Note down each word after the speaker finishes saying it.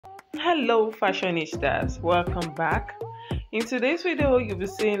Hello fashionistas, welcome back. In today's video you'll be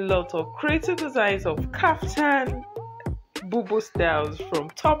seeing lots of creative designs of kaftan boubou styles from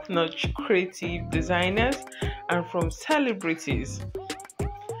top-notch creative designers and from celebrities.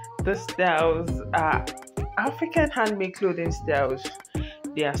 The styles are African handmade clothing styles.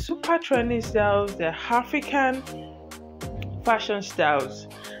 They are super trendy styles, they're African fashion styles,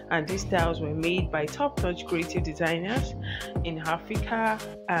 and these styles were made by top-notch creative designers in Africa,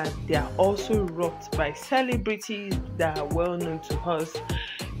 and they are also rocked by celebrities that are well known to us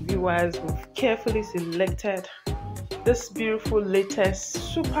viewers. We've carefully selected this beautiful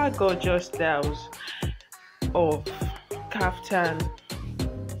latest super gorgeous styles of kaftan,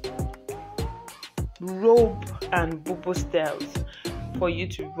 robe and boubou styles for you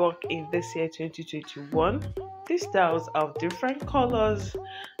to rock in this year 2021. These styles have different colors,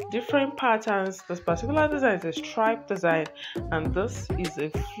 different patterns. This particular design is a stripe design, and this is a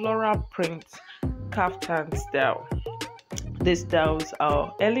floral print kaftan style. These styles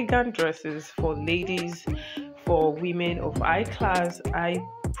are elegant dresses for ladies, for women of high class, high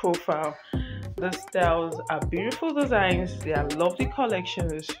profile. The styles are beautiful designs. They are lovely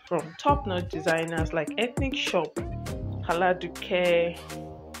collections from top-notch designers like Ethnic Shop, Hala Duque,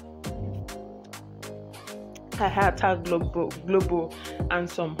 Hayata Global, and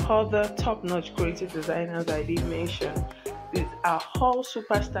some other top-notch creative designers I did mention. These are all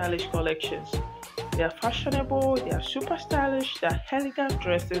super stylish collections. They are fashionable, they are super stylish, they are elegant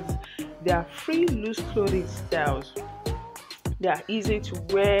dresses, they are free loose clothing styles. They are easy to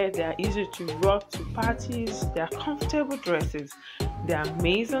wear, they are easy to rock to parties, they are comfortable dresses. They are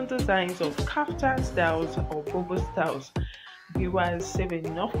amazing designs of kaftan styles or boubou styles. Viewers, save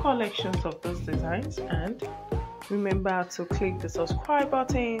enough collections of those designs, and remember to click the subscribe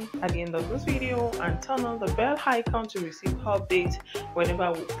button at the end of this video and turn on the bell icon to receive updates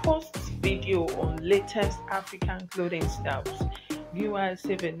whenever we post video on latest African clothing styles. Viewers,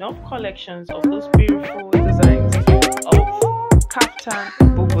 save enough collections of those beautiful designs of kaftan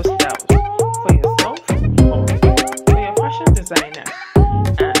boubou styles for yourself or for your fashion designer,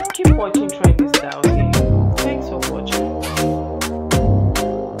 and keep watching trendy styles here. Thanks for watching.